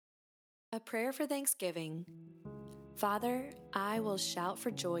A prayer for Thanksgiving. Father, I will shout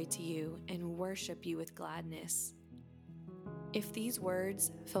for joy to you and worship you with gladness. If these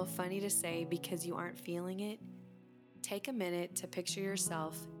words feel funny to say because you aren't feeling it, take a minute to picture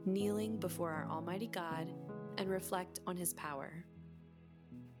yourself kneeling before our Almighty God and reflect on His power.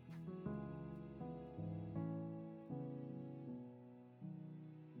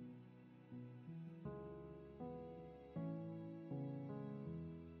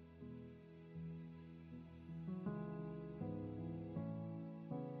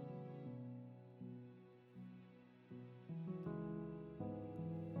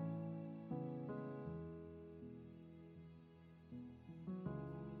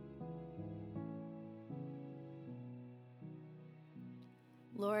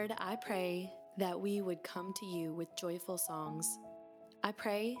 Lord, I pray that we would come to you with joyful songs. I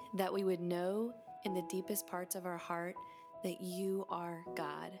pray that we would know in the deepest parts of our heart that you are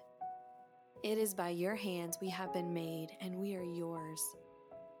God. It is by your hands we have been made, and we are yours.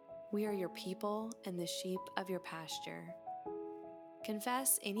 We are your people and the sheep of your pasture.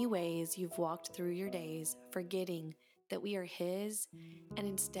 Confess any ways you've walked through your days, forgetting that we are His and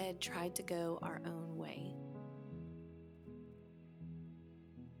instead tried to go our own way.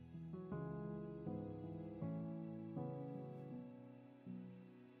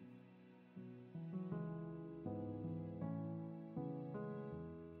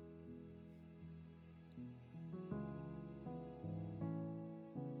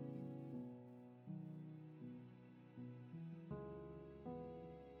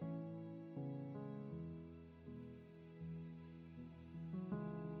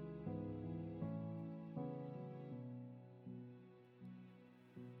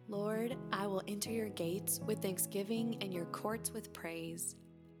 Lord, I will enter your gates with thanksgiving and your courts with praise.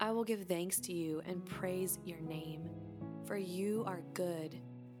 I will give thanks to you and praise your name, for you are good.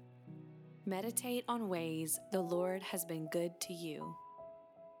 Meditate on ways the Lord has been good to you.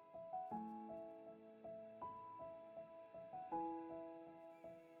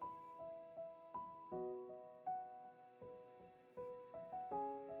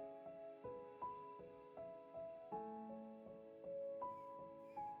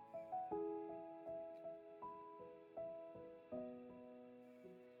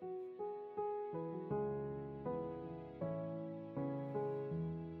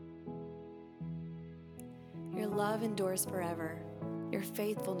 Your love endures forever. Your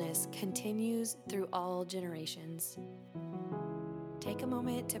faithfulness continues through all generations. Take a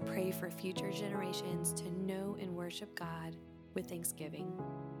moment to pray for future generations to know and worship God with thanksgiving.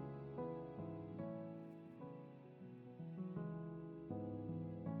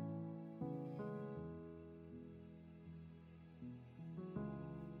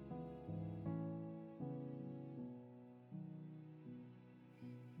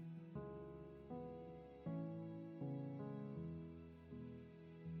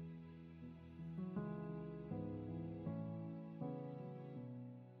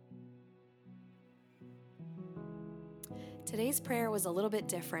 Today's prayer was a little bit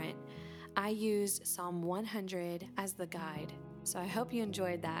different. I used Psalm 100 as the guide, so I hope you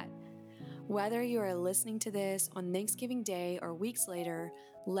enjoyed that. Whether you are listening to this on Thanksgiving Day or weeks later,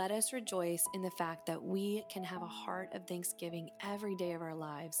 let us rejoice in the fact that we can have a heart of thanksgiving every day of our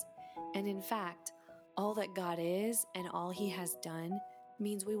lives. And in fact, all that God is and all He has done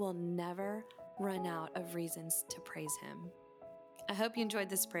means we will never run out of reasons to praise Him. I hope you enjoyed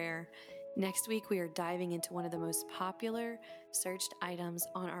this prayer. Next week, we are diving into one of the most popular searched items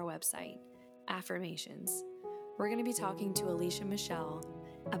on our website, affirmations. We're going to be talking to Alicia Michelle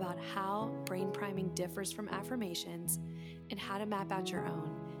about how brain priming differs from affirmations and how to map out your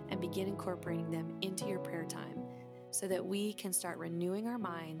own and begin incorporating them into your prayer time so that we can start renewing our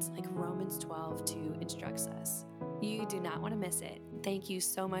minds like Romans 12:2 instructs us. You do not want to miss it. Thank you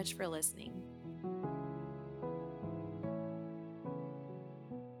so much for listening.